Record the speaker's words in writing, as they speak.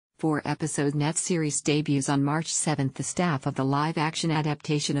4-episode net series debuts on March 7. The staff of the live-action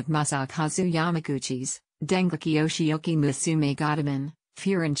adaptation of Masakazu Yamaguchi's Dengeki Yoshioki Musume Gotoman,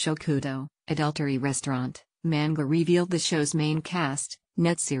 Furin Shokudō, adultery restaurant, manga revealed the show's main cast,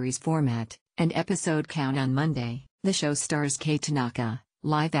 net series format, and episode count on Monday. The show stars Kei Tanaka,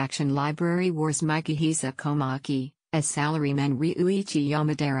 live-action Library Wars Mikihisa Komaki, as salaryman Ryuichi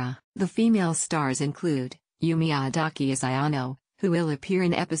Yamadera. The female stars include Yumi Adaki as Ayano, who will appear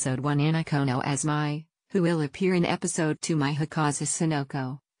in episode 1, Anakono as Mai, who will appear in episode 2, Mihikazu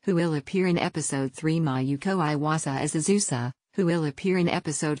Sonoko, who will appear in episode 3, Mayuko Iwasa as Azusa, who will appear in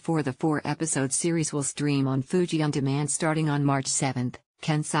episode 4. The 4-episode series will stream on Fuji On Demand starting on March 7.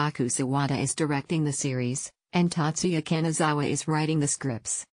 Kensaku Sawada is directing the series, and Tatsuya Kanazawa is writing the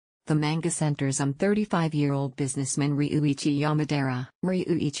scripts. The manga centers on 35-year-old businessman Ryuichi Yamadera.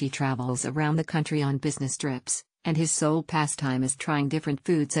 Ryuichi travels around the country on business trips, and his sole pastime is trying different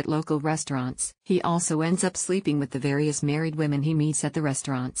foods at local restaurants. He also ends up sleeping with the various married women he meets at the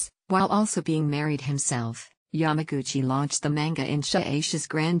restaurants, while also being married himself. Yamaguchi launched the manga in Shueisha's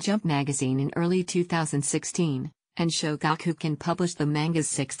Grand Jump magazine in early 2016, and Shogakukan published the manga's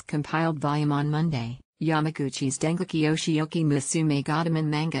 6th compiled volume on Monday. Yamaguchi's Dengeki Yoshioki Musume Gotoman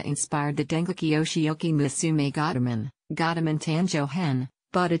manga inspired the Dengeki Yoshioki Musume Gotoman, Gotoman Tanjo Hen,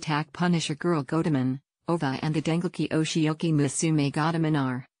 Butt Attack Punisher Girl Gotoman, OVA, and the Dengeki Yoshioki Musume Gotoman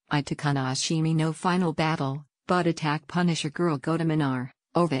R, Itakana Ashimi no Final Battle, Butt Attack Punisher Girl Gotoman R,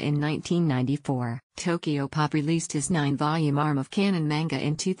 OVA in 1994. Tokyo Pop released his 9-volume arm of canon manga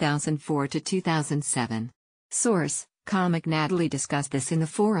in 2004 to 2007. Source: Comic. Natalie discussed this in the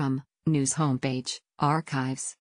forum, news homepage, archives.